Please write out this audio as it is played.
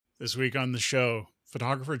This week on the show,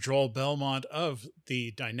 photographer Joel Belmont of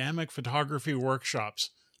the Dynamic Photography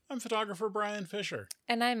Workshops. I'm photographer Brian Fisher.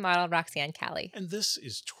 And I'm model Roxanne Callie. And this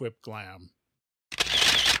is TWIP Glam.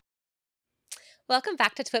 Welcome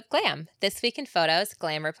back to TWIP Glam, This Week in Photos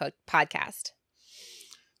Glamour podcast.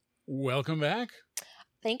 Welcome back.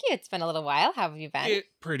 Thank you. It's been a little while. How have you been?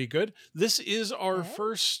 Pretty good. This is our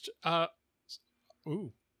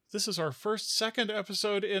second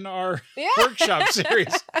episode in our workshop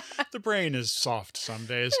series. The brain is soft some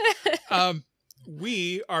days.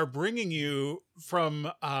 We are bringing you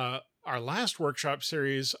from our last workshop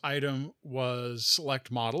series item was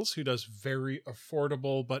Select Models, who does very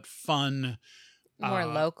affordable but fun, more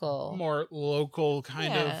local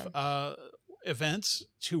kind of events.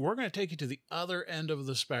 We're going to take you to the other end of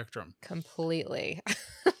the spectrum. Completely.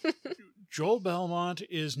 Joel Belmont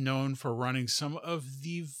is known for running some of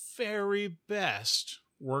the very best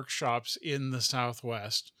workshops in the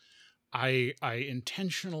Southwest. I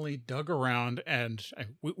intentionally dug around, and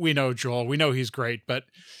we know Joel. We know he's great, but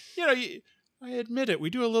I admit it. We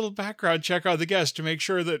do a little background check on the guest to make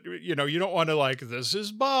sure that you don't want to this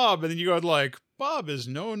is Bob, and then you go Bob is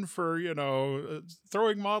known for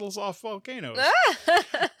throwing models off volcanoes.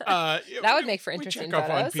 That would make for interesting we check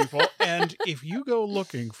photos. up on people, and if you go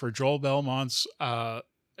looking for Joel Belmont's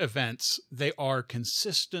events, they are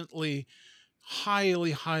consistently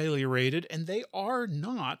highly, highly rated, and they are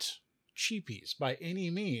not cheapies by any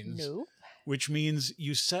means. Nope. Which means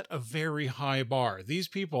you set a very high bar. These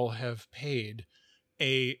people have paid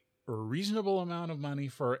a reasonable amount of money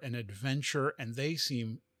for an adventure, and they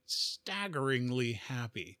seem staggeringly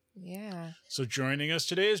happy. Yeah. So joining us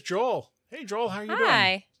today is Joel. Hey, Joel, how are you doing?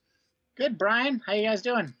 Hi. Good, Brian. How you guys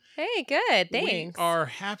doing? Hey, good. Thanks. We are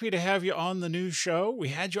happy to have you on the new show. We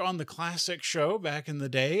had you on the classic show back in the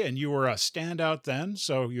day, and you were a standout then,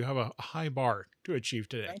 so you have a high bar to achieve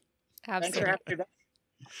today. Absolutely. Thanks for having me back.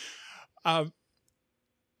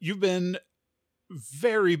 You've been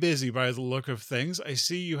very busy by the look of things. I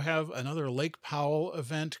see you have another Lake Powell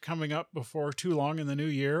event coming up before too long in the new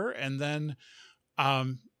year. And then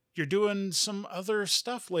you're doing some other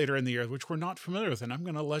stuff later in the year, which we're not familiar with. And I'm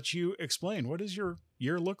going to let you explain. What does your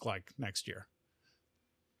year look like next year?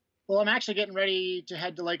 Well, I'm actually getting ready to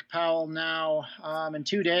head to Lake Powell now. In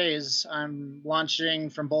 2 days, I'm launching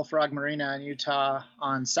from Bullfrog Marina in Utah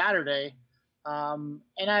on Saturday. And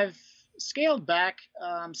I've scaled back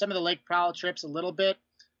some of the Lake Powell trips a little bit.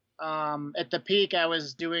 At the peak, I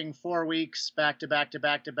was doing 4 weeks back to back to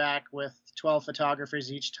back to back with 12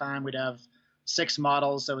 photographers each time. We'd have 6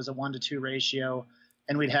 models, so it was a 1-to-2 ratio.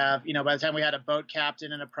 And we'd have, by the time we had a boat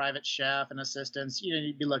captain and a private chef and assistants,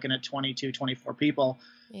 you'd be looking at 22, 24 people,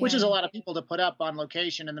 which is a lot of people to put up on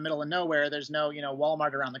location in the middle of nowhere. There's no,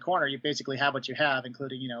 Walmart around the corner. You basically have what you have,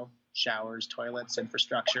 including, showers, toilets,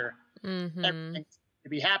 infrastructure, everything to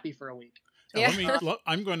be happy for a week.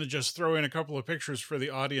 I'm going to just throw in a couple of pictures for the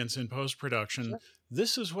audience in post-production. Sure.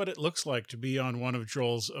 This is what it looks like to be on one of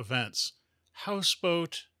Joel's events.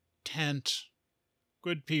 Houseboat, tent,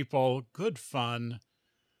 good people, good fun.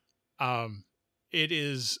 It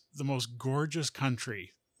is the most gorgeous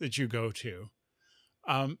country that you go to.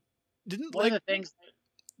 Didn't the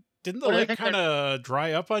lake kind of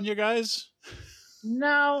dry up on you guys?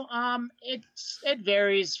 No, it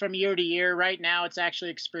varies from year to year. Right now, it's actually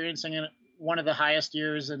experiencing one of the highest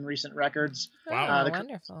years in recent records. Wow, the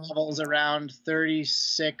wonderful. Level's around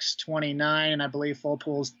 3629, and I believe full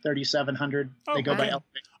pool's 3700. They go by elevation.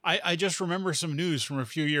 I just remember some news from a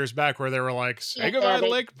few years back where they were like, say goodbye to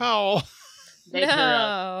Lake Powell.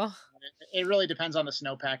 No. It really depends on the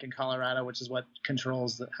snowpack in Colorado, which is what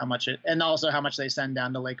controls how much and also how much they send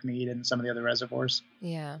down to Lake Mead and some of the other reservoirs.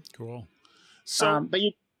 Yeah. Cool. So, go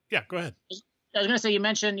ahead. I was going to say, you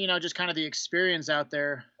mentioned, just kind of the experience out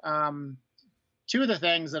there. 2 of the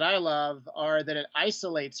things that I love are that it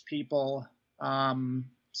isolates people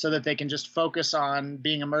so that they can just focus on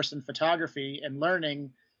being immersed in photography and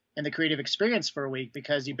learning and the creative experience for a week,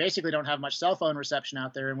 because you basically don't have much cell phone reception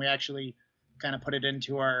out there. And we actually kind of put it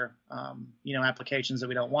into our, applications that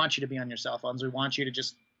we don't want you to be on your cell phones. We want you to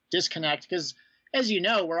just disconnect, because as you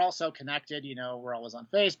know, we're all so connected. We're always on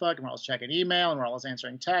Facebook, and we're always checking email, and we're always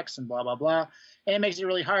answering texts and blah, blah, blah. And it makes it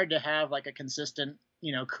really hard to have like a consistent,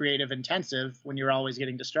 creative intensive when you're always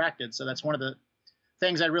getting distracted. So that's one of the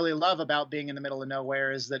things I really love about being in the middle of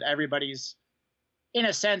nowhere, is that everybody's in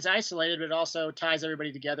a sense isolated, but it also ties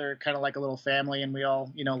everybody together kind of like a little family, and we all,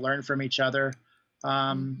 learn from each other.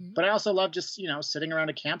 But I also love just, sitting around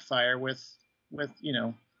a campfire with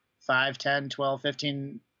 5, 10, 12,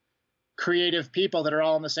 15 creative people that are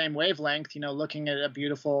all on the same wavelength, looking at a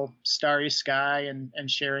beautiful starry sky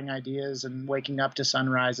and sharing ideas and waking up to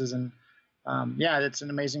sunrises. And yeah, it's an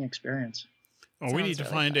amazing experience. Well, we need to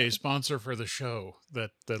find a sponsor for the show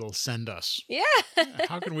that'll send us. Yeah.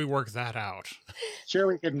 How can we work that out? Sure,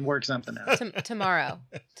 we can work something out. Tomorrow.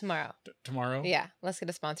 Tomorrow? Yeah, let's get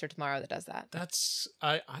a sponsor tomorrow that does that. That's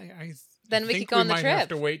Then we could go on the trip. Have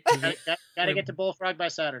to wait to gotta get to Bullfrog by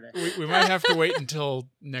Saturday. We might have to wait until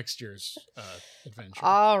next year's adventure.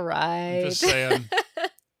 All right. I'm just saying.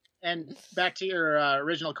 And back to your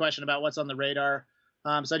original question about what's on the radar.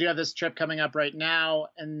 So I do have this trip coming up right now,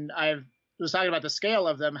 and I was talking about the scale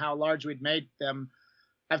of them, how large we'd made them.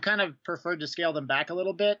 I've kind of preferred to scale them back a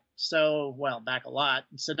little bit. So, back a lot.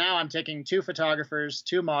 So now I'm taking 2 photographers,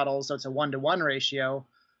 2 models. So it's a 1-to-1 ratio.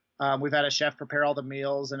 We've had a chef prepare all the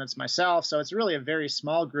meals, and it's myself. So it's really a very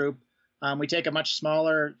small group. We take a much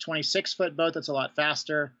smaller 26-foot boat that's a lot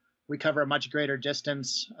faster. We cover a much greater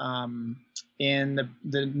distance in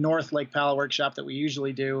the North Lake Powell workshop that we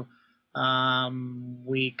usually do.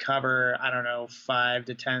 We cover, 5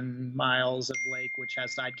 to 10 miles of lake, which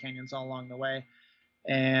has side canyons all along the way.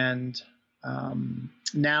 And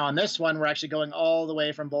now on this one, we're actually going all the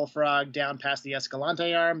way from Bullfrog down past the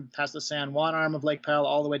Escalante arm, past the San Juan arm of Lake Powell,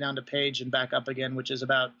 all the way down to Page and back up again, which is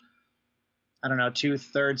about,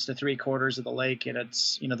 2/3 to 3/4 of the lake. And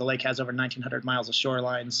it's, the lake has over 1,900 miles of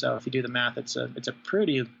shoreline. So if you do the math, it's a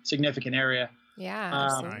pretty significant area.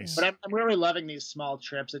 Yeah. Nice. But I'm really loving these small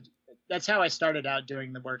trips. That's how I started out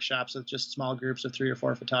doing the workshops, with just small groups of 3 or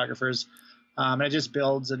 4 photographers. And it just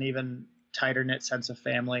builds an even tighter knit sense of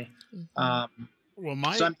family. Mm-hmm. Well,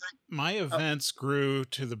 my events grew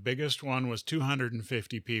to, the biggest one was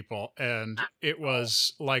 250 people, and it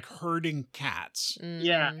was like herding cats.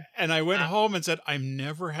 Yeah. And I went home and said, I'm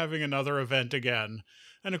never having another event again.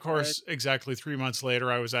 And of course, exactly 3 months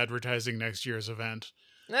later, I was advertising next year's event.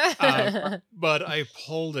 But I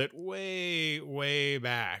pulled it way, way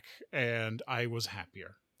back, and I was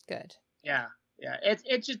happier. Good. Yeah. Yeah.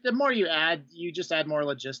 It's just, the more you just add more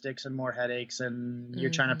logistics and more headaches, and you're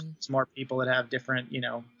trying to please more people that have different,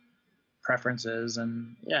 preferences.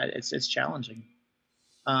 And yeah, it's challenging.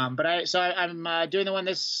 But I'm doing the one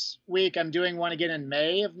this week. I'm doing one again in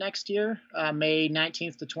May of next year, May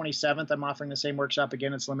 19th to 27th. I'm offering the same workshop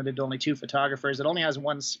again. It's limited to only 2 photographers. It only has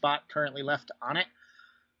 1 spot currently left on it.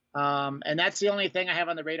 And that's the only thing I have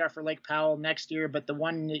on the radar for Lake Powell next year. But the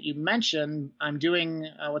one that you mentioned, I'm doing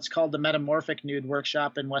what's called the Metamorphic Nude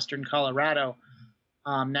Workshop in Western Colorado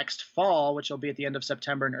next fall, which will be at the end of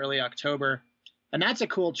September and early October. And that's a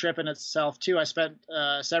cool trip in itself, too. I spent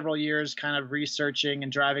several years kind of researching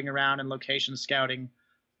and driving around and location scouting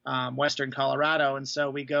Western Colorado. And so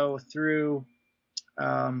we go through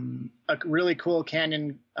a really cool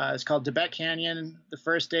canyon. It's called Tibet Canyon. The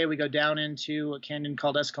first day we go down into a canyon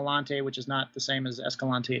called Escalante, which is not the same as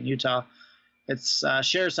Escalante in Utah. It's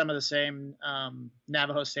shares some of the same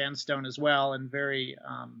Navajo sandstone as well, and very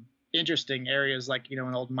interesting areas, like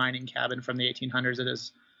an old mining cabin from the 1800s that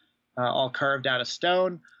is all carved out of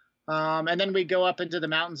stone. And then we go up into the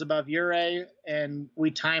mountains above Ouray, and we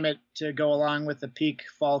time it to go along with the peak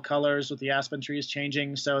fall colors with the aspen trees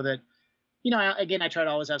changing, so that again, I try to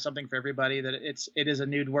always have something for everybody. That it is a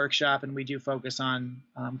nude workshop, and we do focus on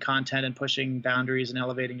content and pushing boundaries and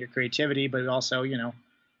elevating your creativity. But also,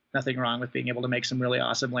 nothing wrong with being able to make some really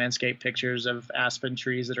awesome landscape pictures of aspen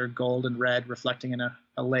trees that are gold and red, reflecting in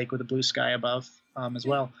a lake with a blue sky above as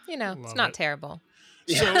well. It's not terrible.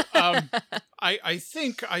 So I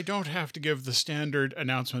think I don't have to give the standard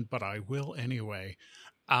announcement, but I will anyway.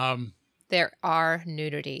 There are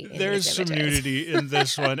nudity in There's these some images. nudity in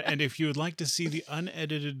this one. And if you would like to see the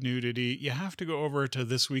unedited nudity, you have to go over to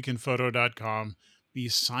thisweekinphoto.com, be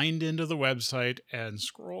signed into the website, and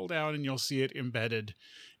scroll down and you'll see it embedded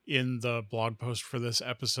in the blog post for this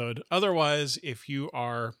episode. Otherwise, if you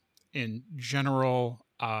are in general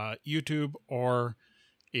YouTube, or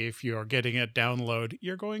if you're getting it download,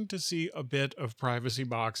 you're going to see a bit of privacy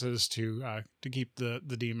boxes to keep the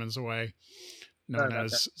demons away, known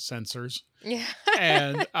as censors. Yeah.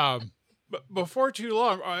 And before too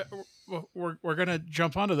long, we're gonna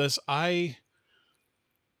jump onto this. I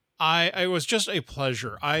was just a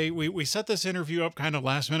pleasure. We set this interview up kind of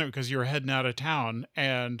last minute because you were heading out of town,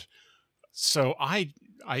 and so I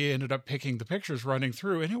ended up picking the pictures running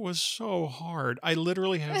through, and it was so hard. I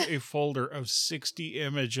literally have a folder of 60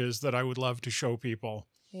 images that I would love to show people.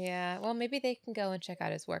 Yeah, well, maybe they can go and check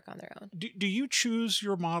out his work on their own. Do you choose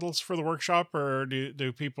your models for the workshop, or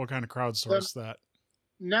do people kind of crowdsource that?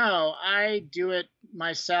 No, I do it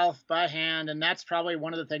myself by hand, and that's probably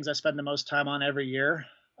one of the things I spend the most time on every year.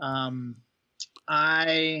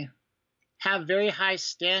 I have very high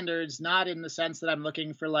standards, not in the sense that I'm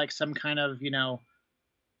looking for like some kind of,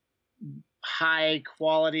 high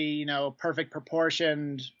quality, perfect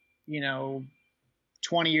proportioned,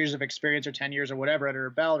 20 years of experience or 10 years or whatever under her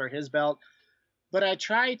belt or his belt. But I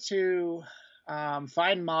try to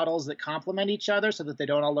find models that complement each other so that they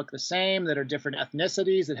don't all look the same, that are different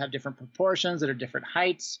ethnicities, that have different proportions, that are different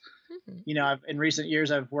heights. In recent years,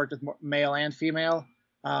 I've worked with male and female.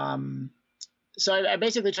 So I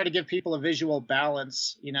basically try to give people a visual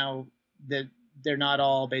balance, that they're not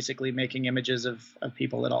all basically making images of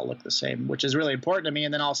people that all look the same, which is really important to me.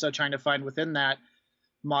 And then also trying to find within that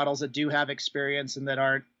models that do have experience and that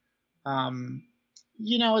aren't,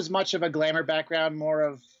 as much of a glamour background, more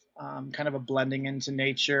of kind of a blending into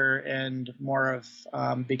nature and more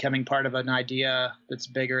of becoming part of an idea that's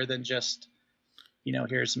bigger than just,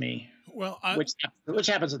 here's me. Well, which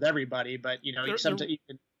happens with everybody, but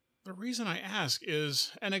the reason I ask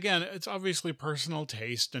is, and again, it's obviously personal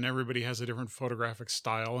taste, and everybody has a different photographic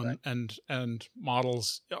style, Right. and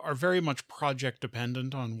models are very much project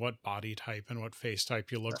dependent on what body type and what face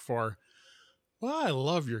type you look for. Well, I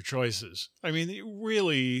love your choices. I mean,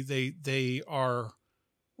 really, they are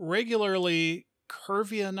regularly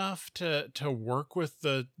curvy enough to work with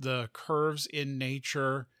the curves in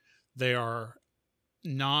nature. They are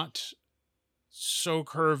not so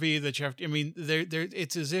curvy that you have to, I mean,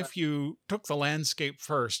 it's as if you took the landscape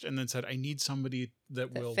first and then said, I need somebody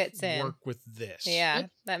that will fits in. work with this. Yeah,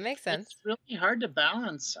 that makes sense. It's really hard to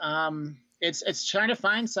balance. It's trying to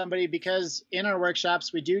find somebody, because in our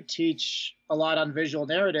workshops, we do teach a lot on visual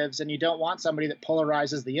narratives, and you don't want somebody that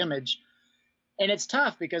polarizes the image. And it's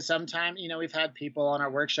tough because sometimes, we've had people on our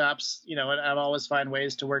workshops, and I've always find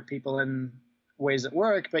ways to work people in ways that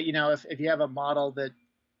work. But, if you have a model that,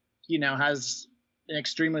 has an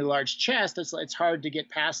extremely large chest, it's hard to get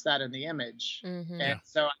past that in the image. Mm-hmm. And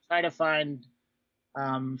so I try to find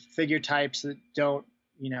figure types that don't,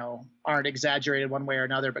 aren't exaggerated one way or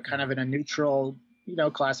another, but kind of in a neutral,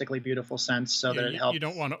 classically beautiful sense, so that it helps. You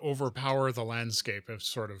don't want to overpower the landscape,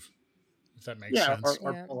 if that makes sense.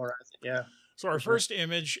 Or polarize it. Yeah. So our first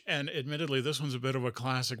image, and admittedly, this one's a bit of a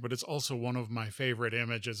classic, but it's also one of my favorite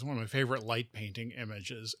images, one of my favorite light painting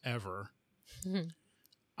images ever. Mm-hmm.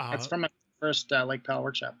 It's from my first Lake Powell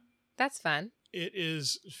workshop. That's fun. It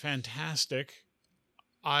is fantastic.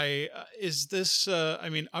 Is this,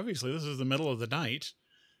 obviously this is the middle of the night.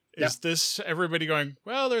 Is this everybody going,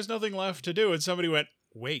 well, there's nothing left to do? And somebody went,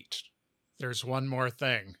 wait, there's one more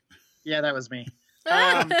thing. Yeah, that was me.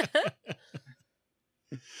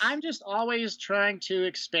 I'm just always trying to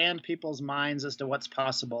expand people's minds as to what's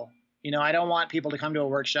possible. I don't want people to come to a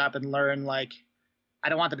workshop and learn, I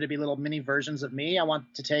don't want them to be little mini versions of me. I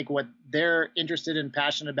want to take what they're interested and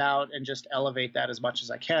passionate about and just elevate that as much as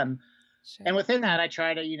I can. Sure. And within that, I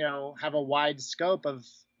try to, have a wide scope of,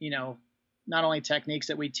 not only techniques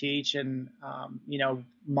that we teach and,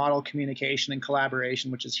 model communication and collaboration,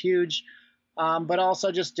 which is huge, but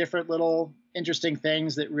also just different little interesting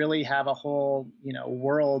things that really have a whole,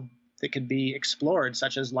 world that could be explored,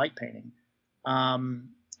 such as light painting.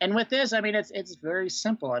 And with this, it's very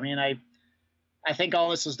simple. I think all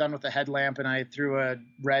this was done with a headlamp, and I threw a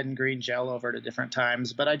red and green gel over it at different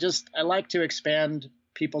times. But I like to expand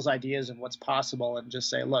people's ideas of what's possible and just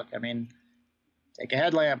say, look, take a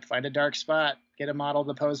headlamp, find a dark spot, get a model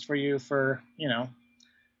to pose for you for,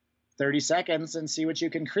 30 seconds and see what you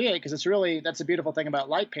can create. Because that's a beautiful thing about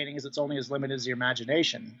light painting, is it's only as limited as your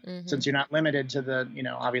imagination. Mm-hmm. Since you're not limited to the,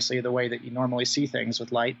 obviously the way that you normally see things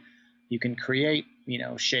with light, you can create,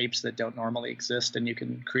 shapes that don't normally exist, and you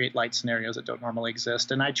can create light scenarios that don't normally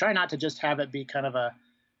exist. And I try not to just have it be kind of a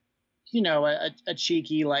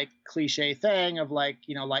cheeky, cliche thing of light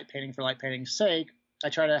painting for light painting's sake. I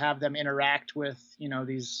try to have them interact with,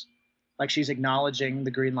 these, she's acknowledging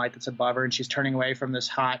the green light that's above her, and she's turning away from this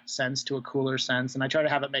hot sense to a cooler sense. And I try to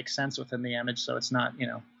have it make sense within the image, so it's not,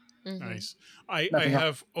 Mm-hmm. Nice. I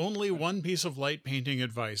have only one piece of light painting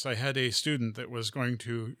advice. I had a student that was going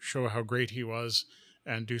to show how great he was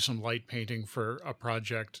and do some light painting for a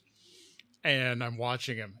project. And I'm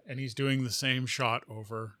watching him, and he's doing the same shot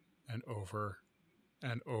over and over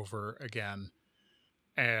and over again.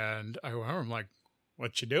 And I'm like,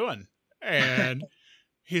 what you doing? And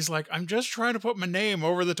he's like, I'm just trying to put my name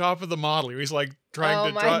over the top of the model. He's like trying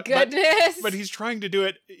to draw. Oh my goodness. But he's trying to do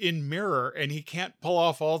it in mirror, and he can't pull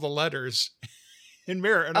off all the letters in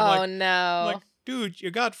mirror. And I'm like, dude,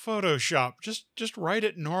 you got Photoshop. Just write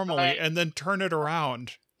it normally and then turn it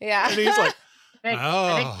around. Yeah. And he's like,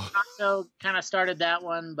 I think Picasso kind of started that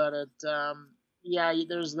one, but yeah,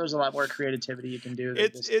 there's a lot more creativity you can do.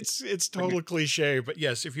 It's total cliche, but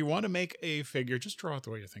yes, if you want to make a figure, just draw it the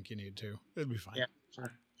way you think you need to. It'll be fine. Yeah,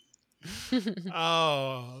 sure.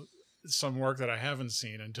 Oh, some work that I haven't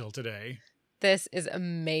seen until today. This is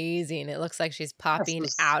amazing. It looks like she's popping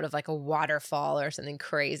out of like a waterfall or something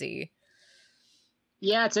crazy.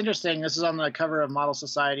 Yeah, it's interesting. This is on the cover of Model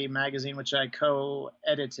Society magazine, which I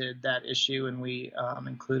co-edited that issue, and we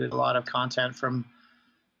included a lot of content from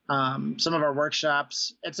some of our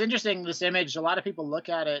workshops. It's interesting, this image, a lot of people look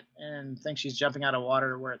at it and think she's jumping out of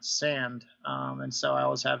water where it's sand. And so I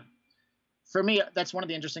always have, for me, that's one of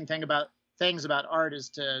the interesting things about art is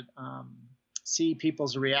to see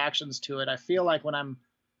people's reactions to it. I feel like when I'm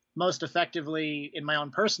most effectively in my own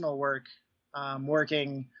personal work,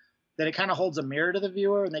 working, that it kind of holds a mirror to the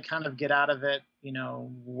viewer and they kind of get out of it,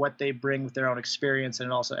 what they bring with their own experience, and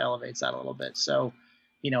it also elevates that a little bit. So,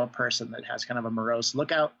 a person that has kind of a morose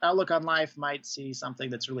outlook on life might see something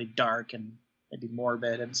that's really dark and maybe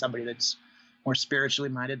morbid, and somebody that's more spiritually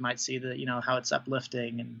minded might see how it's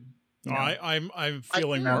uplifting. And I'm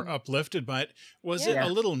feeling more uplifted by it. Was it a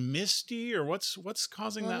little misty, or what's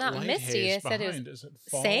causing that not light misty. haze It behind? Is it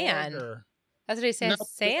fog sand? Or? That's what he said. No,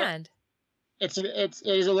 Sand. It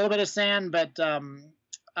is a little bit of sand, but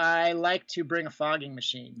I like to bring a fogging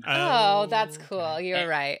machine. Oh, that's cool. You're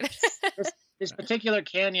right. This particular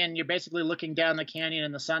canyon, you're basically looking down the canyon,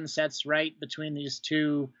 and the sun sets right between these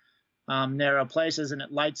two narrow places, and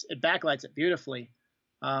it backlights it beautifully.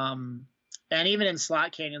 And even in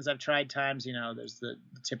slot canyons, I've tried times, there's the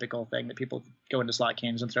typical thing that people go into slot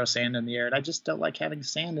canyons and throw sand in the air, and I just don't like having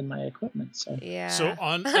sand in my equipment. So yeah. So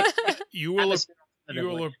you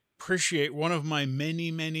will appreciate one of my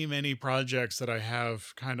many, many, many projects that I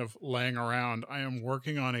have kind of laying around. I am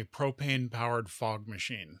working on a propane-powered fog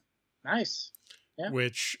machine. Nice. Yeah.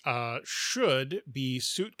 Which should be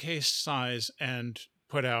suitcase size and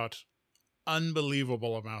put out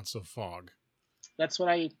unbelievable amounts of fog. That's what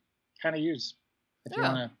I kind of use. If you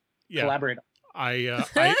want to collaborate.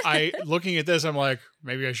 I looking at this, I'm like,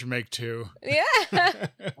 maybe I should make two. Yeah.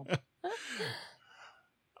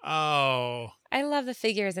 Oh. I love the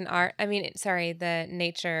figures and art. I mean, the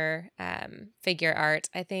nature figure art.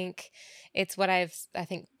 I think it's what I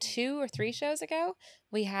think 2 or 3 shows ago,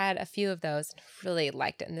 we had a few of those and really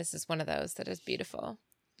liked it. And this is one of those that is beautiful.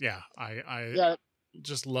 Yeah. I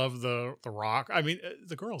just love the rock. I mean,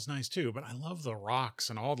 the girl's nice too, but I love the rocks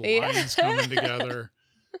and all the lines coming together.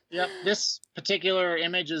 Yep. This particular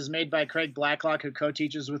image is made by Craig Blacklock, who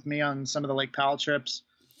co-teaches with me on some of the Lake Powell trips.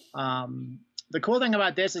 The cool thing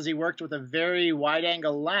about this is he worked with a very wide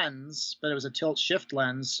angle lens, but it was a tilt shift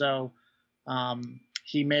lens. So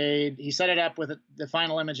he set it up with the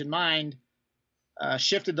final image in mind,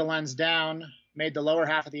 shifted the lens down, made the lower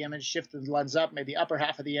half of the image, shifted the lens up, made the upper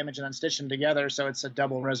half of the image, and then stitched them together. So it's a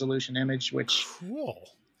double resolution image, which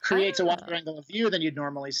creates a wider angle of view than you'd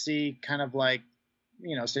normally see, kind of like,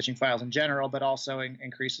 stitching files in general, but also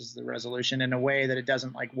increases the resolution in a way that it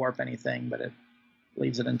doesn't like warp anything, but it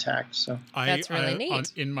leaves it intact. So that's really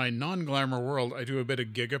neat. In my non-glamour world, I do a bit of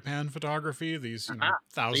gigapan photography, these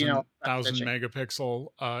 1,000 megapixel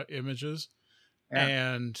images. Yeah.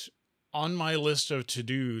 And on my list of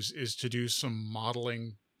to-dos is to do some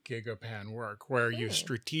modeling gigapan work where you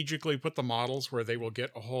strategically put the models where they will get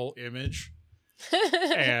a whole image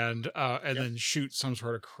and then shoot some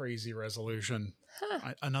sort of crazy resolution.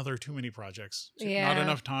 Another too many projects. Not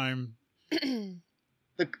enough time.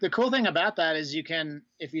 The cool thing about that is you can,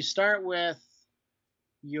 if you start with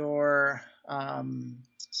your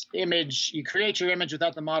image, you create your image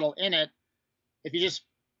without the model in it. If you just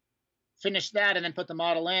finish that and then put the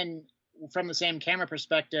model in from the same camera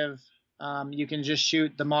perspective, you can just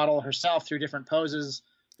shoot the model herself through different poses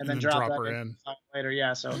and then drop that in later.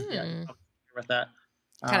 Yeah, so with that.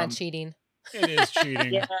 Kind of cheating. It is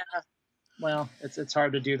cheating. Yeah. Well, it's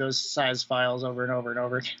hard to do those size files over and over and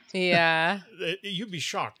over again. Yeah. You'd be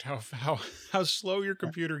shocked how slow your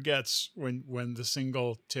computer gets when the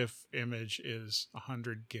single TIFF image is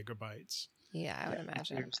 100 gigabytes. Yeah, I would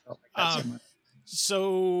imagine.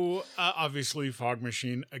 So obviously Fog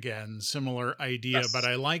Machine, again, similar idea, but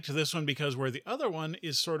I liked this one because where the other one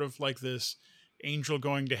is sort of like this angel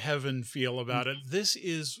going to heaven feel about it, this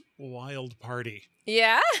is Wild Party.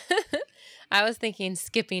 Yeah. I was thinking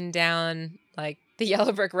skipping down like the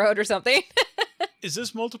Yellow Brick Road or something. Is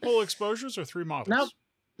this multiple exposures or 3 models?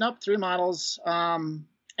 Nope, 3 models. And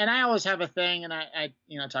I always have a thing, and I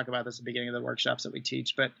talk about this at the beginning of the workshops that we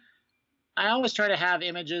teach, but I always try to have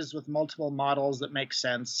images with multiple models that make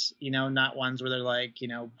sense, not ones where they're like,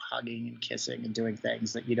 hugging and kissing and doing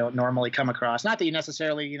things that you don't normally come across. Not that you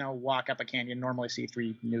necessarily, walk up a canyon and normally see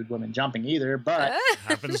 3 nude women jumping either, but It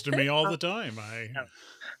happens to me all the time.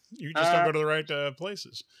 You just don't go to the right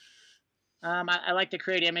places. I like to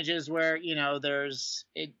create images where,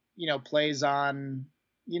 plays on,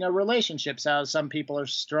 relationships, how some people are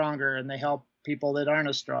stronger and they help people that aren't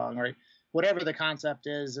as strong, or whatever the concept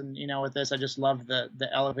is. And, with this, I just love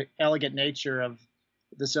the elegant nature of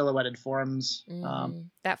the silhouetted forms.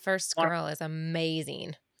 That first girl is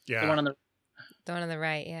amazing. Yeah. The one on the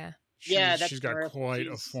right, yeah. She's got quite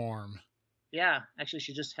a form. Yeah, actually,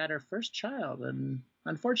 she just had her first child, and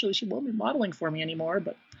unfortunately, she won't be modeling for me anymore,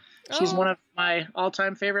 but she's one of my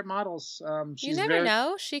all-time favorite models. You never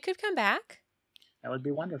know. She could come back. That would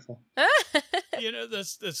be wonderful.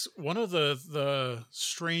 That's one of the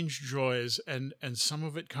strange joys, and some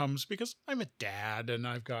of it comes because I'm a dad and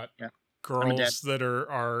I've got girls that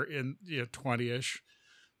are in 20-ish,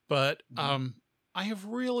 but I have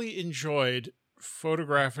really enjoyed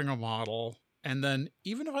photographing a model, and then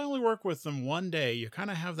even if I only work with them one day, you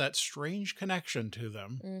kind of have that strange connection to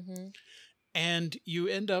them. Mm-hmm. And you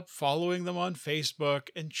end up following them on Facebook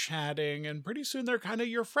and chatting, and pretty soon they're kind of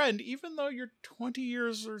your friend, even though you're 20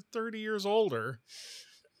 years or 30 years older,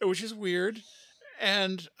 which is weird.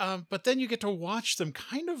 And but then you get to watch them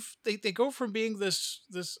kind of, they go from being this,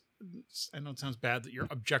 I know it sounds bad that you're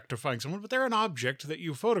objectifying someone, but they're an object that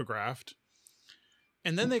you photographed.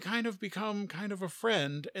 And then they kind of become kind of a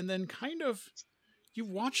friend, and then kind of, you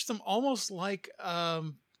watch them almost like a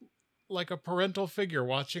parental figure,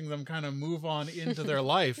 watching them kind of move on into their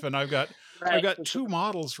life. And I've got 2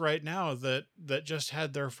 models right now that just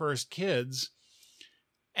had their first kids,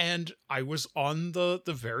 and I was on the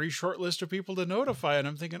very short list of people to notify, and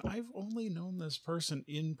I'm thinking, I've only known this person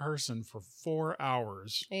in person for 4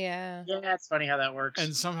 hours. Yeah, it's funny how that works.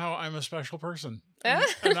 And somehow I'm a special person, and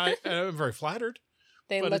I'm very flattered.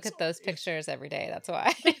 They look at those pictures every day. That's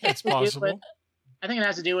why. It's possible. I think it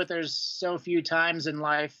has to do with there's so few times in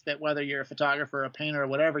life that whether you're a photographer, a painter, or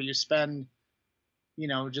whatever, you spend,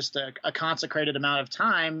 just a consecrated amount of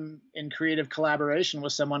time in creative collaboration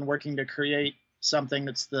with someone working to create something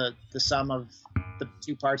that's the sum of the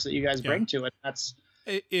 2 parts that you guys bring to it. That's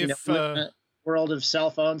if the world of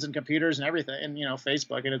cell phones and computers and everything, and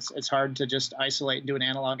Facebook, and it's hard to just isolate and do an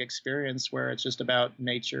analog experience where it's just about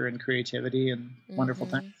nature and creativity and wonderful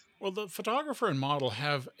things. Well, the photographer and model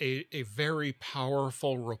have a very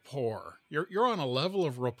powerful rapport. You're on a level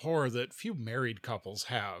of rapport that few married couples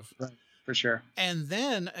have. Right, for sure. And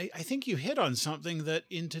then I think you hit on something that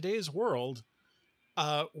in today's world,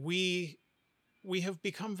 we have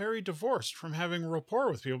become very divorced from having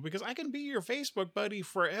rapport with people, because I can be your Facebook buddy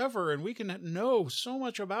forever and we can know so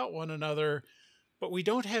much about one another, but we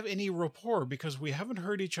don't have any rapport because we haven't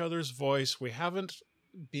heard each other's voice. We haven't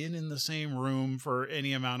been in the same room for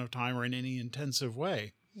any amount of time or in any intensive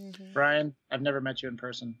way. Mm-hmm. Brian, I've never met you in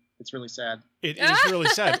person. It's really sad. It is really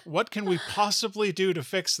sad. What can we possibly do to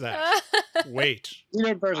fix that? Wait,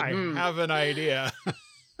 I have an idea.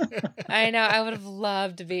 I know. I would have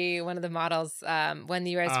loved to be one of the models when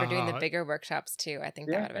you guys were doing the bigger workshops too. I think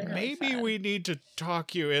that would have been really maybe fun. We need to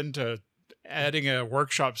talk you into adding a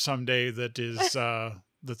workshop someday that is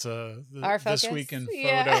that's this week in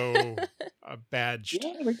photo a badge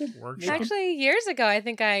workshop. Actually, years ago, I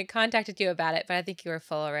think I contacted you about it, but I think you were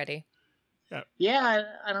full already. Yeah,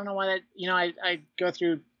 I don't know why that. I go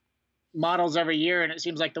through models every year, and it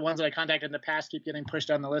seems like the ones that I contacted in the past keep getting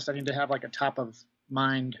pushed on the list. I need to have like a top of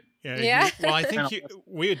mind. Yeah. Well, I think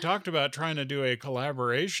we had talked about trying to do a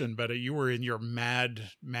collaboration, but you were in your mad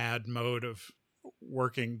mode of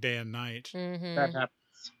working day and night. Mm-hmm. That happens.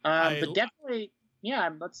 But definitely,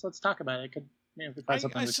 let's talk about it.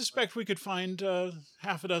 I suspect we could find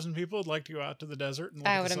half a dozen people who'd like to go out to the desert and look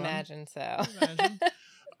I at would the sun. imagine so.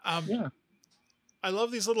 I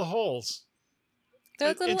love these little holes.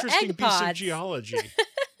 Those little interesting egg piece pods. of geology.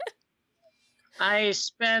 I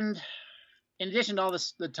spend, in addition to all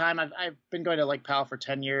the time, I've been going to Lake Powell for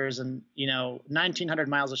 10 years, and 1,900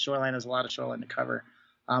 miles of shoreline is a lot of shoreline to cover.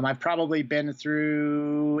 I've probably been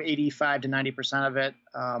through 85 to 90% of it.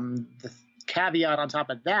 The caveat on top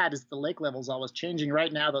of that is the lake level is always changing.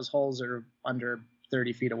 Right now, those holes are under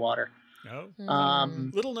 30 feet of water. No.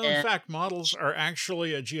 Little known fact, models are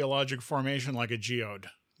actually a geologic formation like a geode.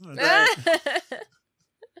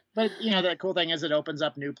 But, the cool thing is it opens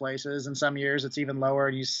up new places. And some years it's even lower.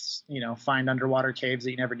 And you find underwater caves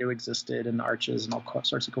that you never knew existed, and arches and all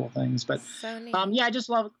sorts of cool things. But, so neat. I just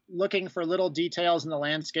love looking for little details in the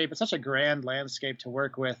landscape. It's such a grand landscape to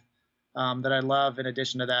work with. that I love. In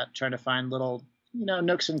addition to that, trying to find little,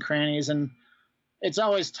 nooks and crannies. And it's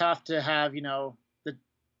always tough to have, the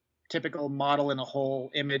typical model in a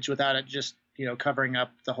whole image without it just, covering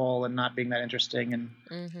up the whole and not being that interesting. And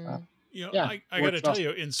I got to tell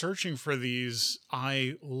you, in searching for these,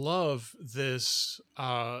 I love this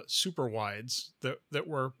super wides that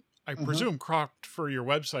were, I presume, cropped for your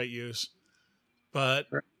website use, but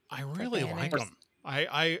I really like them.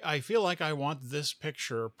 I feel like I want this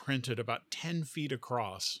picture printed about 10 feet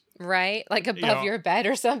across. Right? Like above your bed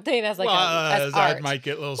or something as like as that art. might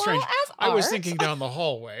get a little strange. I was thinking down the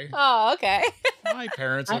hallway. Oh, okay. My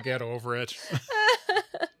parents will get over it.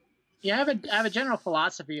 Yeah, I have a general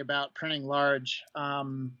philosophy about printing large.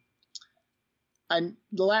 Most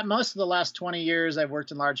of the last 20 years, I've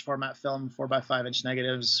worked in large format film, 4x5 inch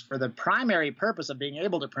negatives, for the primary purpose of being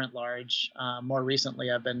able to print large. More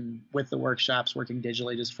recently, I've been with the workshops working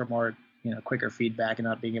digitally just for more, quicker feedback and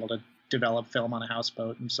not being able to develop film on a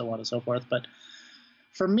houseboat and so on and so forth. But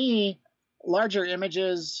for me, larger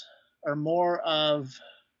images are more of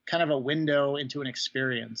kind of a window into an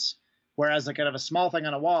experience. Whereas a kind of a small thing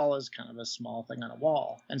on a wall is kind of a small thing on a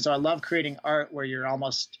wall. And so I love creating art where you're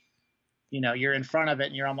almost, you're in front of it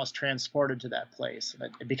and you're almost transported to that place.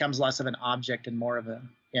 It becomes less of an object and more of a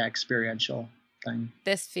experiential thing.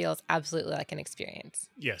 This feels absolutely like an experience.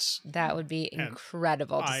 Yes. That would be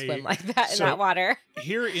incredible to swim like that in that water.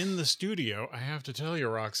 Here in the studio, I have to tell you,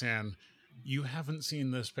 Roxanne, you haven't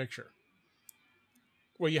seen this picture.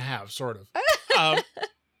 Well, you have, sort of.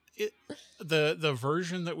 The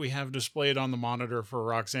version that we have displayed on the monitor for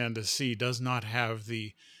Roxanne to see does not have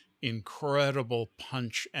the incredible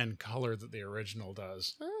punch and color that the original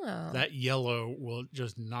does. Oh. That yellow will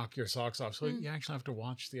just knock your socks off. So you actually have to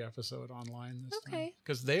watch the episode online this time.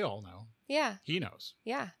 Because they all know. Yeah. He knows.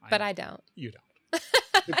 Yeah, but I don't. You don't.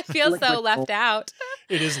 I feel so left out.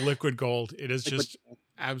 It is liquid gold. It is just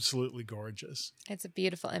absolutely gorgeous. It's a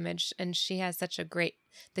beautiful image, and she has such the great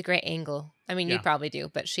angle. I mean, you probably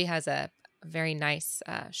do, but she has a very nice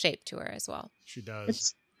shape to her as well. She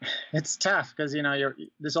does. It's tough because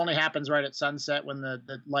this only happens right at sunset when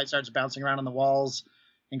the light starts bouncing around on the walls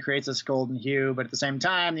and creates this golden hue. But at the same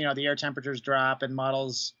time, the air temperatures drop and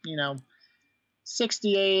models,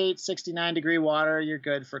 68, 69 degree water, you're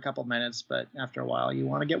good for a couple minutes, but after a while you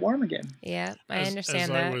want to get warm again. Yeah, I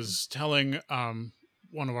understand that. I was telling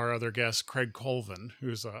one of our other guests, Craig Colvin,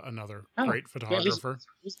 who's another great photographer.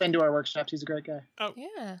 He's been to our workshops. He's a great guy. Oh,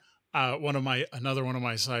 yeah. Another one of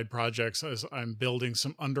my side projects is I'm building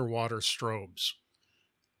some underwater strobes,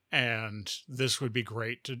 and this would be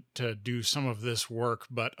great to do some of this work,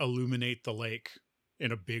 but illuminate the lake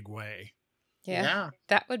in a big way. Yeah.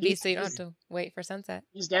 That would be so you don't have to wait for sunset.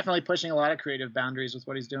 He's definitely pushing a lot of creative boundaries with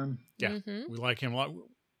what he's doing. Yeah, we like him a lot.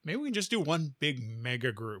 Maybe we can just do one big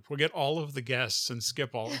mega group. We'll get all of the guests and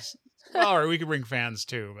skip all this. Or we could bring fans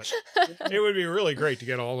too, but it would be really great to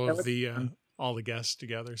get all of the guests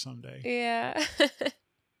together someday. Yeah.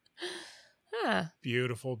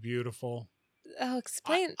 Beautiful, beautiful. Oh,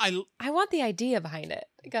 explain. I want the idea behind it.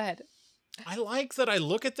 Go ahead. I like that I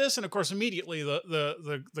look at this, and of course, immediately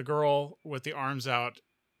the girl with the arms out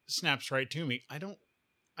snaps right to me. I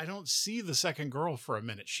don't see the second girl for a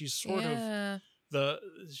minute. She's sort of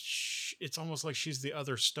it's almost like she's the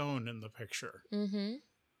other stone in the picture. Mm-hmm.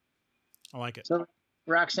 I like it. So,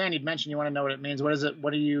 Roxanne, you'd mentioned you want to know what it means. What is it?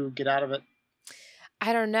 What do you get out of it?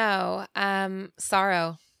 I don't know.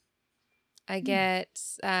 Sorrow. I get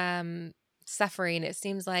suffering. It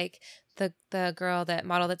seems like the girl, that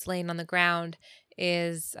model that's laying on the ground,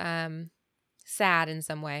 is sad in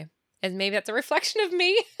some way. And maybe that's a reflection of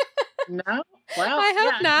me. No? Well, I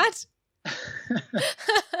hope not.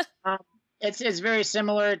 It's very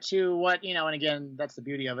similar to what, and again, that's the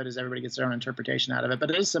beauty of it, is everybody gets their own interpretation out of it. But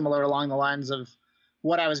it is similar along the lines of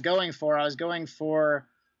what I was going for. I was going for,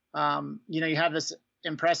 you have this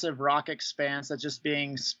impressive rock expanse that's just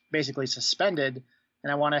being basically suspended.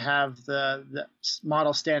 And I want to have the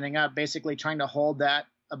model standing up, basically trying to hold that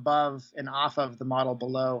above and off of the model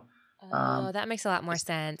below. Oh, that makes a lot more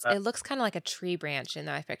sense. It looks kind of like a tree branch in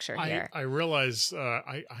my picture here. I realize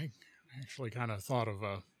I actually kind of thought of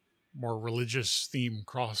a more religious theme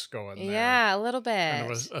cross going there. Yeah, a little bit. Kind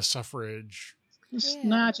of a suffrage.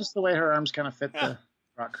 Not just the way her arms kind of fit the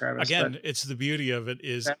rock crevice. Again, it's the beauty of it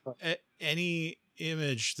is any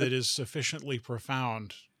image that is sufficiently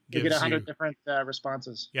profound you get 100 different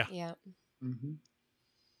responses. Yeah. Yeah. Mm-hmm.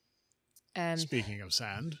 Speaking of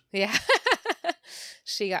sand. Yeah.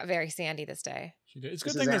 She got very sandy this day. She did. It's a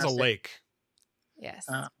good thing there's a lake. Yes.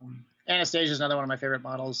 Anastasia is another one of my favorite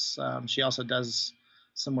models. She also does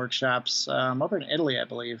some workshops over in Italy, I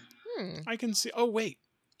believe. I can see. Oh, wait.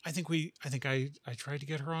 I think I tried to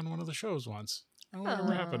get her on one of the shows once. I don't know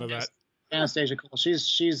whatever happened to that. Anastasia Cole.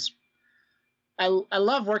 I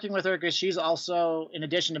love working with her because she's also, in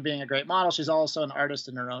addition to being a great model, she's also an artist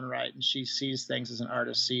in her own right, and she sees things as an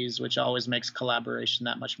artist sees, which always makes collaboration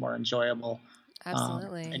that much more enjoyable.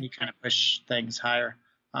 Absolutely. And you kind of push things higher.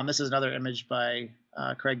 This is another image by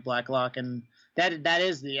Craig Blacklock, and that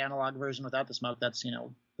is the analog version without the smoke. That's,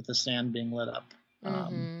 with the sand being lit up.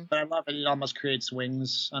 But I love it. It almost creates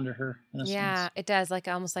wings under her. In a sense. It does,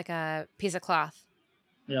 almost like a piece of cloth.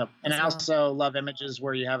 Yeah, and I also love images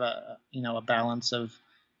where you have a balance of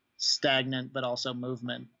stagnant but also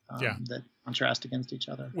movement that contrast against each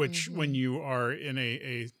other. Which, when you are in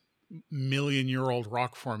a million-year-old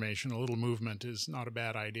rock formation, a little movement is not a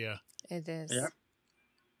bad idea. It is. Yeah.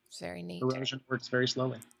 It's very neat. Erosion works very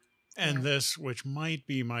slowly. And this, which might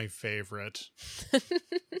be my favorite,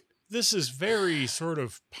 this is very sort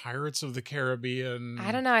of Pirates of the Caribbean.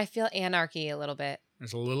 I don't know. I feel anarchy a little bit.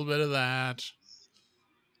 There's a little bit of that.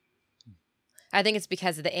 I think it's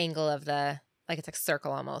because of the angle of the, it's like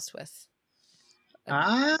circle almost with.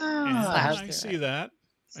 I see that.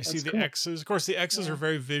 I see the cool. X's. Of course, the X's are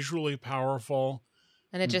very visually powerful.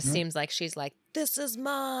 And it just seems like she's like, this is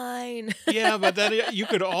mine. Yeah, but then you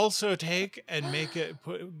could also take and make it,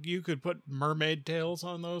 you could put mermaid tails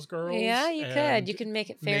on those girls. Yeah, you could. You could make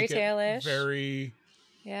it fairy tale-ish. Very.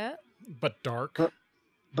 Yeah. But dark.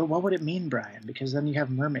 But what would it mean, Brian? Because then you have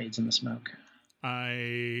mermaids in the smoke.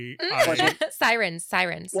 Sirens.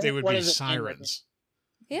 They would be sirens.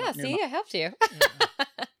 Yeah, see, I helped you.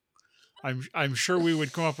 I'm sure we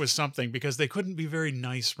would come up with something because they couldn't be very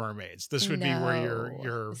nice mermaids. This would be where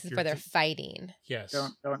this is where they're fighting. Yes.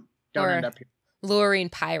 Don't end up here. Luring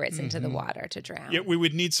pirates into the water to drown. Yeah, we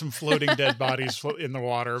would need some floating dead bodies in the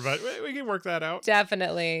water, but we can work that out.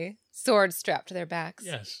 Definitely. Swords strapped to their backs.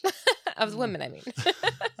 Yes. Of women, I mean.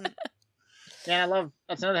 Yeah,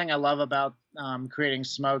 that's another thing I love about creating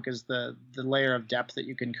smoke is the layer of depth that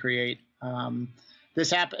you can create.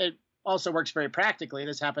 It also works very practically.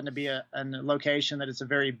 This happened to be a location that is a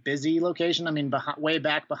very busy location. I mean, way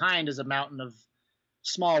back behind is a mountain of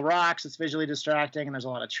small rocks. It's visually distracting, and there's a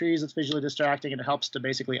lot of trees that's visually distracting, and it helps to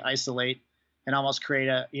basically isolate and almost create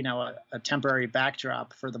a temporary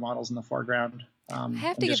backdrop for the models in the foreground. I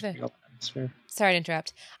have to sorry to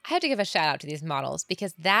interrupt. I have to give a shout out to these models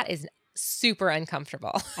because that is super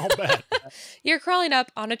uncomfortable. I'll bet. You're crawling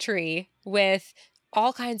up on a tree with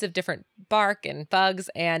all kinds of different bark and bugs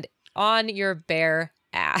and on your bare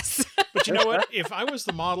ass. But you know what? If I was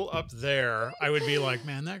the model up there, I would be like,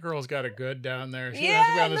 man, that girl's got it good down there. She doesn't have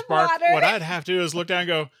to be on this bark. Water. What I'd have to do is look down and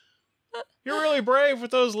go, you're really brave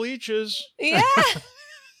with those leeches. Yeah.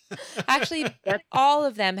 Actually, all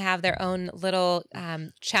of them have their own little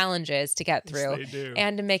challenges to get through. Yes, they do.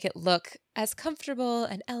 And to make it look as comfortable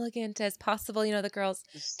and elegant as possible. The girl's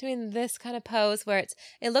doing this kind of pose where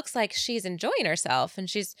it looks like she's enjoying herself and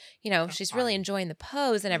she's really enjoying the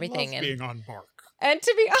pose and everything. I love being on bark. And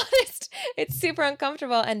to be honest, it's super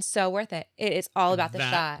uncomfortable and so worth it. It is all about the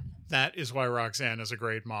shot. That is why Roxanne is a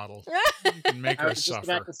great model. You can make her suffer. I was just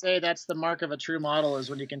about to say that's the mark of a true model is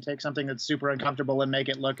when you can take something that's super uncomfortable and make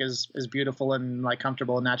it look as beautiful and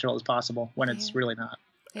comfortable and natural as possible when it's really not.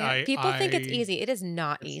 Yeah. People think it's easy. It is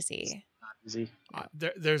not easy. It's not easy.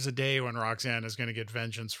 There's a day when Roxanne is going to get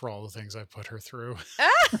vengeance for all the things I put her through.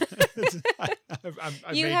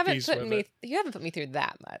 You haven't put me through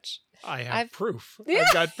that much. I have proof.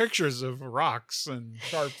 I've got pictures of rocks and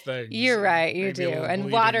sharp things. You're right, you do.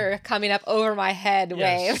 And water coming up over my head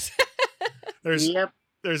waves. There's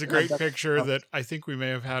a great picture that I think we may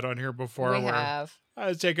have had on here before. We have. I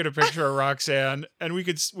was taking a picture of Roxanne, and we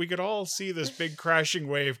could all see this big crashing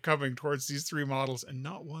wave coming towards these three models, and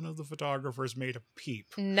not one of the photographers made a peep.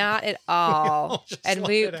 Not at all. And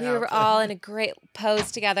we were all in a great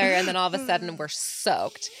pose together, and then all of a sudden we're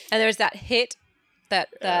soaked. And there's that hit,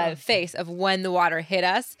 that face of when the water hit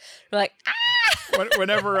us. We're like, ah!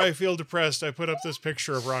 Whenever I feel depressed, I put up this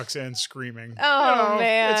picture of Roxanne screaming. Oh,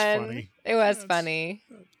 man. It's funny. It was funny.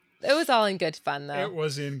 It was all in good fun, though. It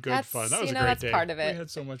was in good fun. That was a great that's day. Part of it. We had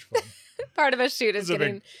so much fun. Part of a shoot is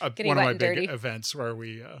getting one of my wet and dirty. big events where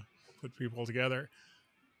we put people together.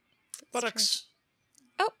 Buttocks.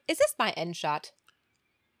 Oh, is this my end shot?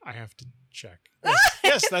 I have to check.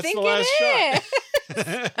 Yes, that's the last shot.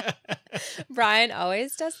 Brian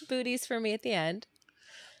always does booties for me at the end.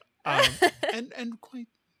 And quite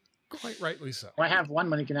rightly so. Well, I have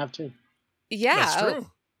one when you can have two. Yeah, that's true.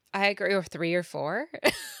 I agree. Or 3 or 4.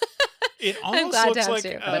 It almost looks like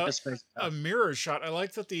a mirror shot. I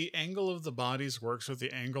like that the angle of the bodies works with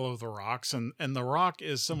the angle of the rocks, and the rock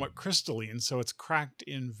is somewhat crystalline, so it's cracked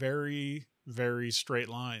in very very straight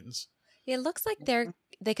lines. It looks like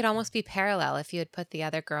they could almost be parallel if you had put the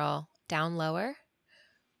other girl down lower.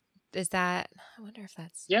 Is that? I wonder if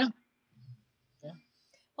that's. Yeah.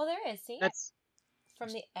 Well, there is. See, That's from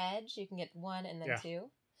the edge, you can get one and then Yeah. two.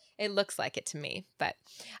 It looks like it to me, but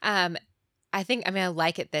I think. I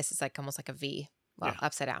like it. This is like almost like a V. Well, Yeah.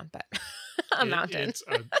 upside down, but a mountain. It's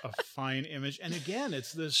a fine image. And again,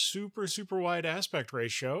 it's this super, super wide aspect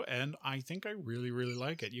ratio. And I think I really, really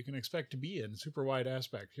like it. You can expect to be in super wide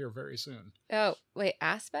aspect here very soon. Oh, wait,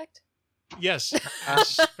 aspect? Yes,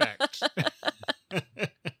 aspect.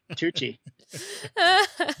 Tucci.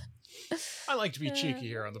 I like to be cheeky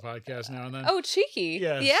here on the podcast now and then. Oh, cheeky.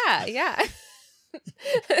 Yes. Yeah.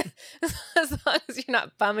 As long as you're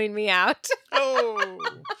not bumming me out. Oh,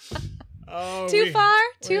 Too far?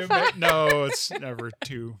 No, it's never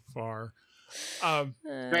too far.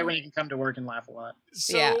 Great when you can come to work and laugh a lot.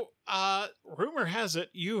 So, rumor has it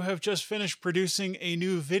you have just finished producing a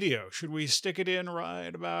new video. Should we stick it in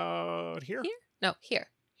right about here? Here? No, here.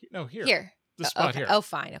 No, here. Here. The spot okay. here. Oh,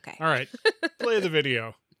 fine. Okay. All right. Play the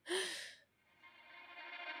video.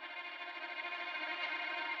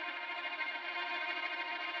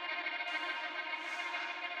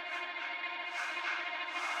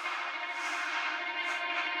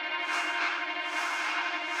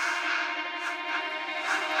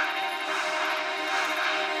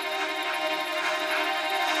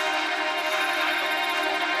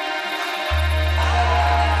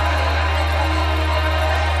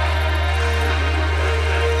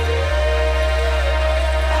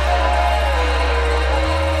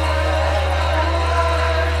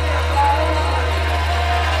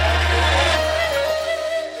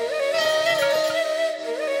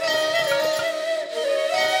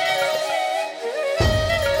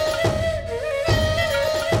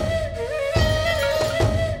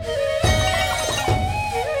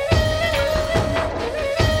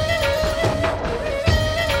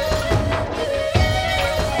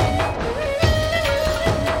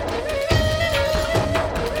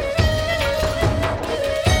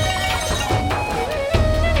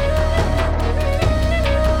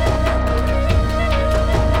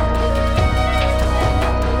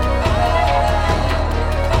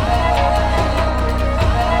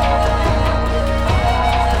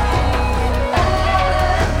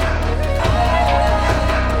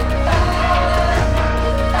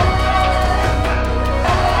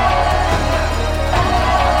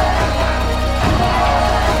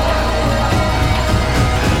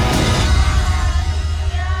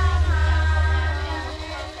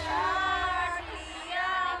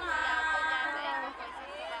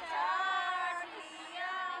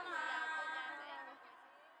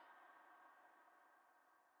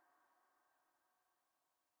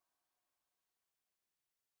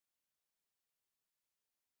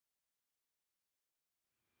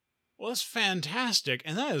 Well, that's fantastic.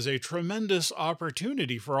 And that is a tremendous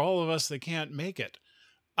opportunity for all of us that can't make it.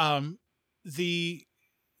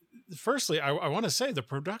 Firstly, I want to say the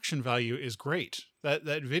production value is great.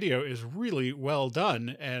 That video is really well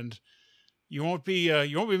done, and you won't be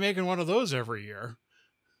making one of those every year.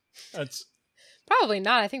 That's probably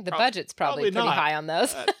not. I think the budget's probably pretty high on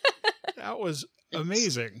those. That was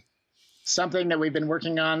amazing. Something that we've been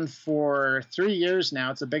working on for 3 years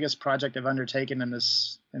now. It's the biggest project I've undertaken in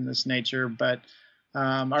this nature, but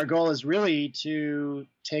our goal is really to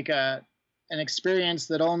take an experience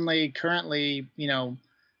that only currently,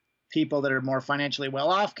 people that are more financially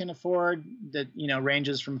well off can afford, that,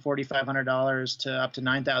 ranges from $4,500 to up to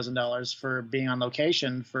 $9,000 for being on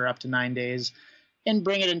location for up to 9 days, and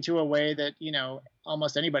bring it into a way that,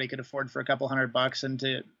 almost anybody could afford for a couple $100, and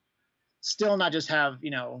to still not just have,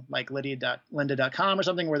 like lynda.com or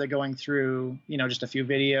something where they're going through, just a few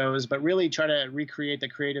videos, but really try to recreate the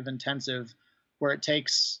creative intensive where it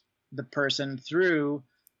takes the person through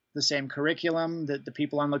the same curriculum that the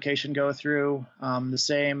people on location go through, the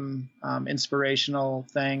same inspirational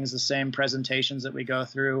things, the same presentations that we go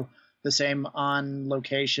through, the same on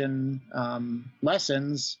location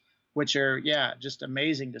lessons, which are, just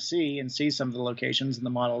amazing to see some of the locations and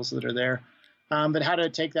the models that are there. But how to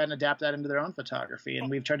take that and adapt that into their own photography. And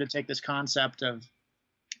we've tried to take this concept of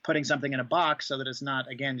putting something in a box so that it's not,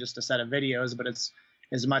 again, just a set of videos, but it's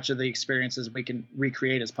as much of the experiences we can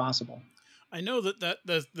recreate as possible. I know that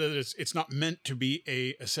it's not meant to be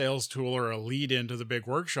a sales tool or a lead into the big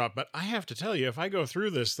workshop, but I have to tell you, if I go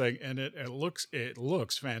through this thing and it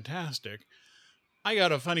looks fantastic, I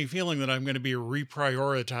got a funny feeling that I'm going to be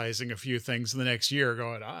reprioritizing a few things in the next year,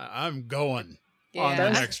 going, I'm going on the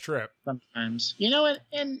next trip. Sometimes,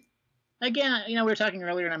 and again, we were talking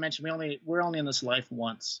earlier, and I mentioned we're only in this life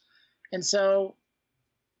once, and so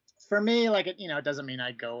for me, like, it doesn't mean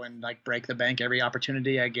I go and like break the bank every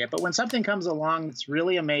opportunity I get, but when something comes along that's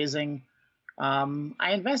really amazing,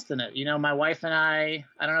 I invest in it. My wife and I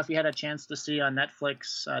don't know if you had a chance to see on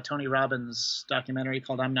Netflix, Tony Robbins' documentary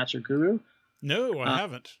called I'm Not Your Guru. No, I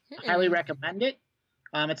haven't. I highly recommend it.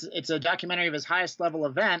 It's a documentary of his highest level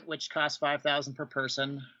event, which costs $5,000 per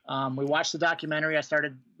person. We watched the documentary. I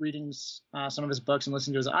started reading some of his books and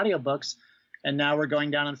listening to his audiobooks, and now we're going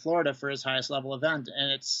down in Florida for his highest level event.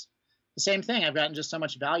 And it's the same thing. I've gotten just so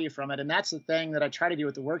much value from it. And that's the thing that I try to do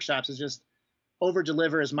with the workshops, is just over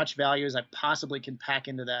deliver as much value as I possibly can pack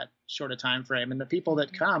into that short a time frame. And the people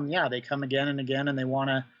that come, they come again and again, and they want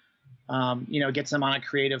to, gets them on a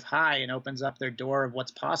creative high and opens up their door of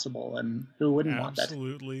what's possible. And who wouldn't want that?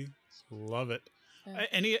 Absolutely. Love it.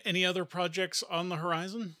 Any other projects on the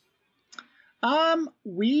horizon?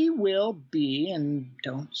 We will be, and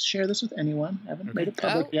don't share this with anyone, I haven't made it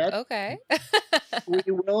public yet. Okay.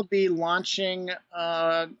 We will be launching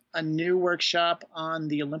a new workshop on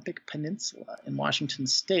the Olympic Peninsula in Washington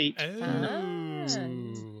State.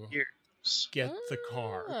 Get the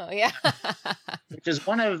car. Oh, yeah. Which is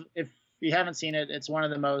if you haven't seen it, it's one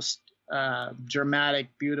of the most dramatic,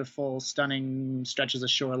 beautiful, stunning stretches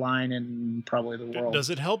of shoreline in probably the world.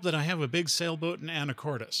 Does it help that I have a big sailboat in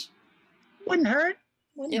Anacortes? Wouldn't hurt.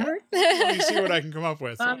 Wouldn't hurt. Let me see what I can come up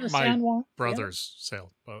with. My brother's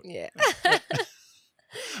sailboat. Yeah.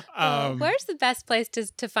 Well, where's the best place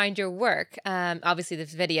to find your work? Obviously,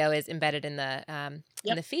 this video is embedded in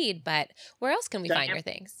the feed, but where else can we find your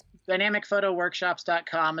things?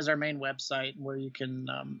 DynamicPhotoWorkshops.com is our main website where you can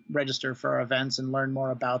register for our events and learn more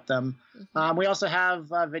about them. Mm-hmm. We also have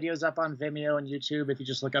videos up on Vimeo and YouTube if you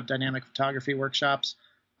just look up Dynamic Photography Workshops.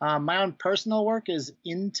 My own personal work is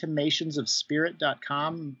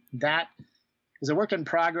intimationsofspirit.com. That is a work in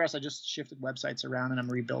progress. I just shifted websites around and I'm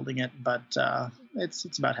rebuilding it, but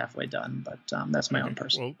it's about halfway done. But that's my own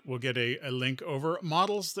personal. We'll get a link over.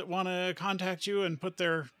 Models that want to contact you and put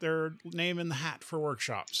their name in the hat for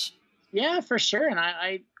workshops. Yeah, for sure. And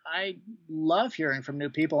I love hearing from new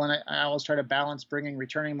people, and I always try to balance bringing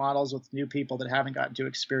returning models with new people that haven't gotten to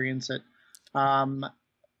experience it.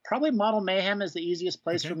 Probably Model Mayhem is the easiest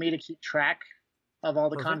place for me to keep track of all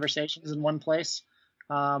the conversations in one place.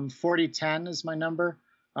 4010 is my number,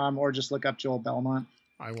 or just look up Joel Belmont.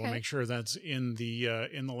 I will make sure that's in the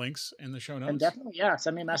links in the show notes. And definitely,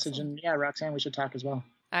 send me a message. Excellent. And Roxanne, we should talk as well.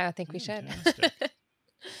 I think we should.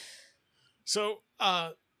 So,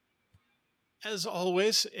 as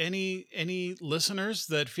always, any listeners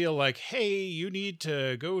that feel like, hey, you need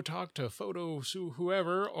to go talk to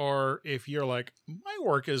whoever, or if you're like, my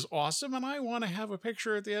work is awesome and I want to have a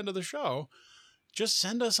picture at the end of the show, just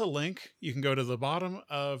send us a link. You can go to the bottom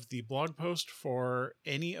of the blog post for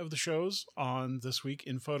any of the shows on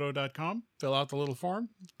thisweekinphoto.com, fill out the little form,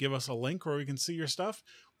 give us a link where we can see your stuff.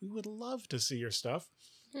 We would love to see your stuff.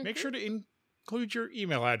 Mm-hmm. Make sure to include your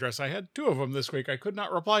email address. I had 2 of them this week. I could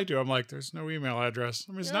not reply to. I'm like, there's no email address.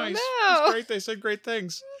 I mean, it's nice. No. It's great. They said great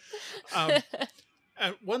things.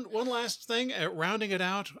 One last thing, rounding it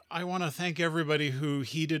out, I want to thank everybody who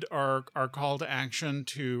heeded our call to action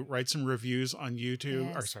to write some reviews on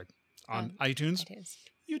YouTube, on iTunes.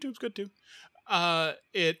 YouTube's good too.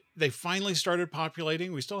 They finally started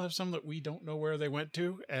populating. We still have some that we don't know where they went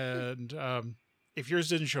to, and if yours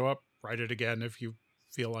didn't show up, write it again if you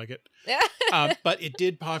feel like it. But it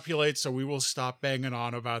did populate, so we will stop banging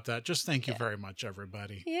on about that. Just thank you very much,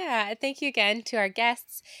 everybody. Yeah, thank you again to our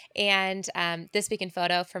guests and This Week in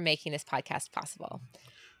Photo for making this podcast possible.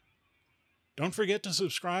 Don't forget to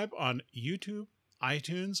subscribe on YouTube,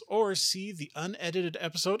 iTunes, or see the unedited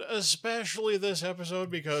episode, especially this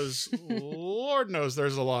episode, because Lord knows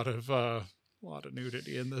there's a lot of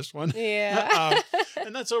nudity in this one. Yeah.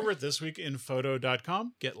 And that's over at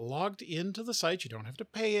thisweekinphoto.com. Get logged into the site. You don't have to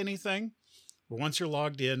pay anything. But once you're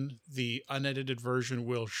logged in, the unedited version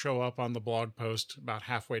will show up on the blog post about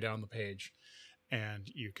halfway down the page. And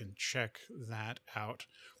you can check that out.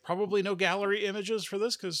 Probably no gallery images for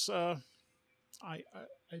this because I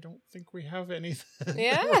don't think we have anything.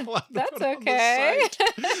 Yeah, that's okay.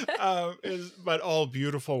 But all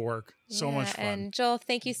beautiful work. So much fun. And Joel,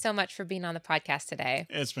 thank you so much for being on the podcast today.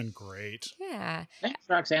 It's been great. Yeah. Thanks,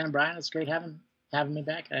 Roxanne and Brian. It's great having me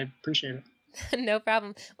back. I appreciate it. No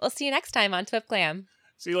problem. We'll see you next time on TWIP Glam.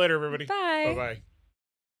 See you later, everybody. Bye. Bye-bye.